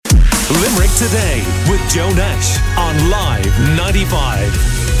Limerick Today with Joe Nash on Live 95.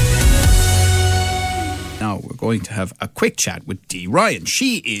 Now we're going to have a quick chat with Dee Ryan.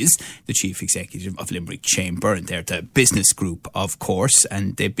 She is the Chief Executive of Limerick Chamber, and they're the business group, of course,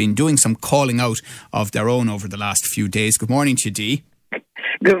 and they've been doing some calling out of their own over the last few days. Good morning to you, Dee.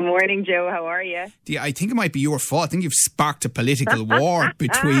 Good morning, Joe. How are you? Dee, I think it might be your fault. I think you've sparked a political war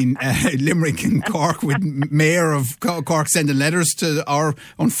between Limerick and Cork, with Mayor of Cork sending letters to our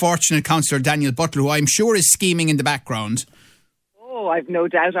unfortunate councillor Daniel Butler, who I'm sure is scheming in the background. Oh, I've no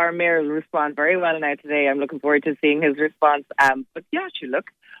doubt our Mayor will respond very well now today. I'm looking forward to seeing his response. But yeah,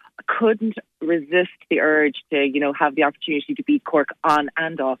 look, I couldn't resist the urge to, have the opportunity to beat Cork on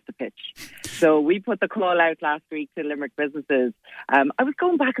and off the pitch. So we put the call out last week to Limerick businesses. I was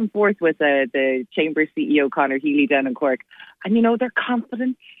going back and forth with the Chamber CEO, Conor Healy, down in Cork. And, they're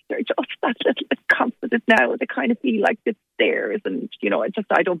confident. They're just that little bit confident now. They kind of feel like it's theirs. And,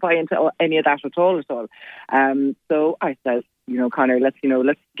 I don't buy into any of that at all. So I said, Conor, let's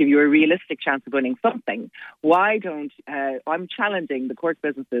give you a realistic chance of winning something. Why don't I'm challenging the Cork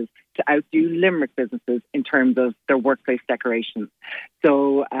businesses to outdo Limerick businesses in terms of their workplace decorations.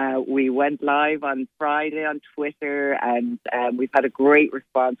 So we went live on Friday on Twitter, and we've had a great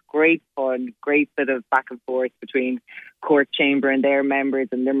response, great fun, great bit of back and forth between Cork Chamber and their members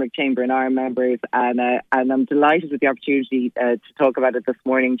and Limerick Chamber and our members. And I'm delighted with the opportunity to talk about it this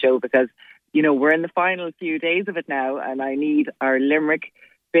morning, Joe, because we're in the final few days of it now, and I need our Limerick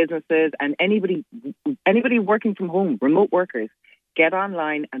businesses and anybody working from home, remote workers, get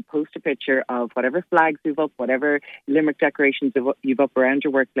online and post a picture of whatever flags you've up, whatever Limerick decorations you've up around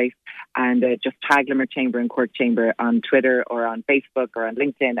your workplace, and just tag Limerick Chamber and Cork Chamber on Twitter or on Facebook or on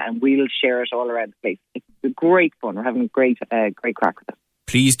LinkedIn, and we'll share it all around the place. It's great fun. We're having a great crack with it.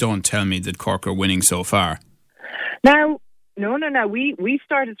 Please don't tell me that Cork are winning so far. Now, No. We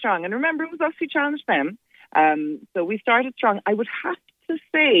started strong. And remember, it was us who challenged them. So we started strong. I would have to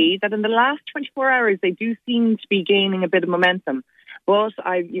say that in the last 24 hours, they do seem to be gaining a bit of momentum. But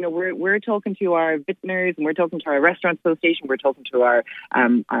we're talking to our vintners, and we're talking to our restaurant association, we're talking to our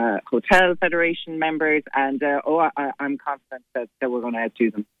hotel federation members, and I'm confident that we're going to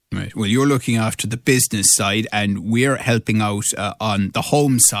outdo them. Right. Well, you're looking after the business side, and we're helping out on the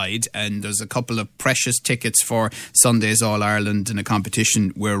home side. And there's a couple of precious tickets for Sunday's All Ireland in a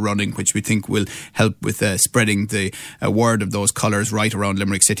competition we're running, which we think will help with spreading the word of those colours right around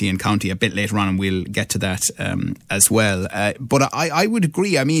Limerick City and County a bit later on, and we'll get to that as well. But I would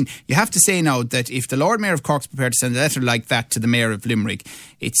agree. I mean, you have to say now that if the Lord Mayor of Cork's prepared to send a letter like that to the Mayor of Limerick,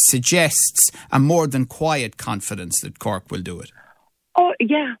 it suggests a more than quiet confidence that Cork will do it. Oh,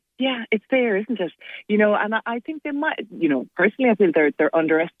 yeah. Yeah, it's there, isn't it? And I think they might, personally I feel they're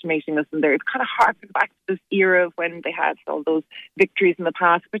underestimating us, and it's kind of harking back to this era of when they had all those victories in the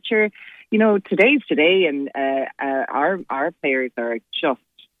past. But today's today, and our players are just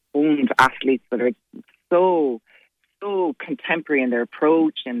owned athletes that are so contemporary in their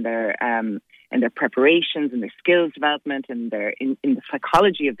approach and their preparations and their skills development and in the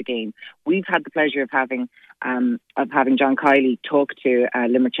psychology of the game. We've had the pleasure of having John Kiley talk to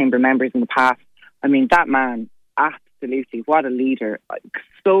Limerick Chamber members in the past. I mean, that man, absolutely, what a leader.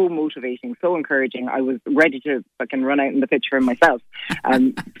 So motivating, so encouraging. I was ready to fucking run out in the pitch for him myself.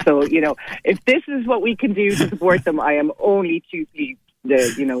 So, if this is what we can do to support them, I am only too pleased.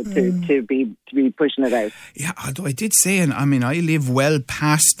 To be pushing it out. Yeah, although I did say, and I mean, I live well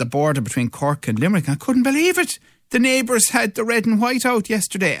past the border between Cork and Limerick, and I couldn't believe it. The neighbours had the red and white out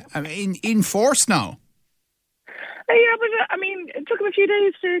yesterday. I mean, in force now. Yeah, but it took them a few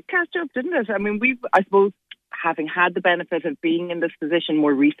days to catch up, didn't it? I mean, I suppose, having had the benefit of being in this position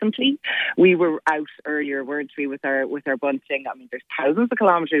more recently, we were out earlier, weren't we, with our bunting. I mean, there's thousands of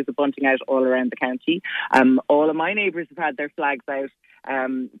kilometres of bunting out all around the county. All of my neighbours have had their flags out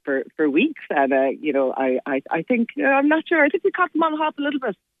for weeks, and I think I'm not sure. I think we caught them on the hop a little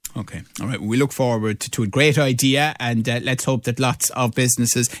bit. Okay, all right. We look forward to a great idea, and let's hope that lots of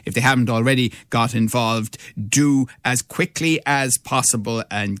businesses, if they haven't already got involved, do as quickly as possible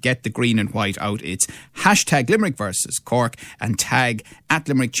and get the green and white out. It's hashtag Limerick versus Cork, and tag at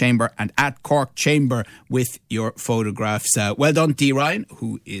Limerick Chamber and at Cork Chamber with your photographs. Well done, Dee Ryan,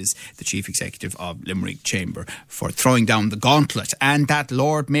 who is the Chief Executive of Limerick Chamber, for throwing down the gauntlet. And that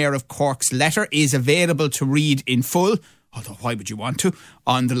Lord Mayor of Cork's letter is available to read in full, although why would you want to,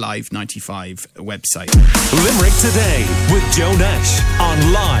 on the Live 95 website. Limerick Today with Joe Nash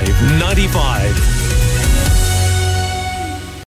on Live 95.